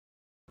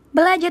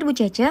Belajar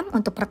Buchaechum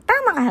untuk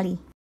pertama kali.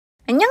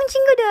 Annyeong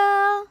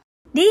친구들.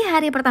 Di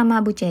hari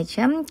pertama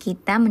Buchaechum,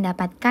 kita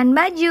mendapatkan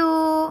baju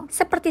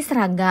seperti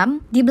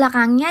seragam. Di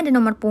belakangnya ada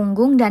nomor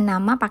punggung dan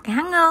nama pakai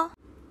hangul.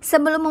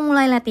 Sebelum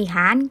memulai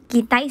latihan,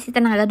 kita isi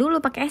tenaga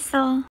dulu pakai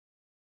esel.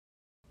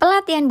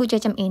 Pelatihan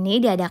Buchaechum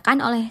ini diadakan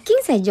oleh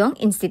King Sejong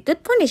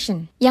Institute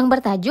Foundation yang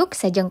bertajuk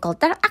Sejong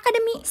Culture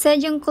Academy.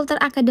 Sejong Culture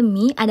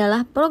Academy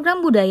adalah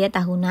program budaya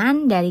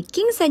tahunan dari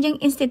King Sejong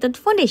Institute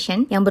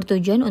Foundation yang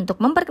bertujuan untuk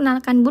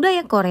memperkenalkan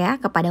budaya Korea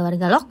kepada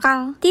warga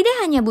lokal.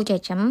 Tidak hanya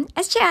Buchaechum,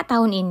 SCA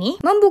tahun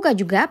ini membuka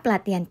juga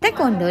pelatihan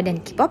taekwondo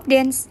dan K-pop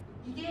dance.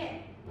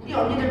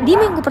 Di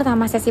minggu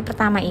pertama sesi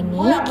pertama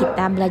ini,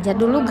 kita belajar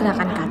dulu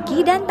gerakan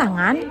kaki dan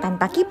tangan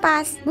tanpa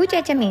kipas.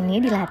 Buchaechum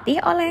ini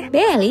dilatih oleh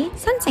Bailey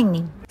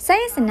Sonsengnim.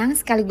 Saya senang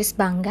sekaligus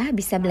bangga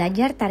bisa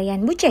belajar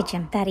tarian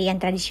Buchaechum, tarian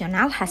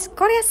tradisional khas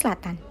Korea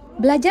Selatan.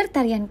 Belajar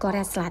tarian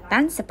Korea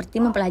Selatan seperti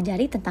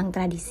mempelajari tentang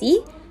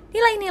tradisi,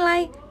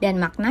 nilai-nilai, dan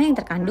makna yang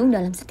terkandung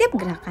dalam setiap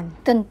gerakan.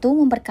 Tentu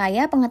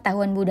memperkaya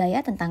pengetahuan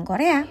budaya tentang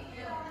Korea.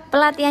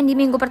 Pelatihan di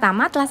minggu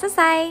pertama telah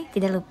selesai.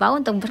 Tidak lupa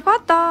untuk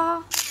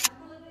berfoto.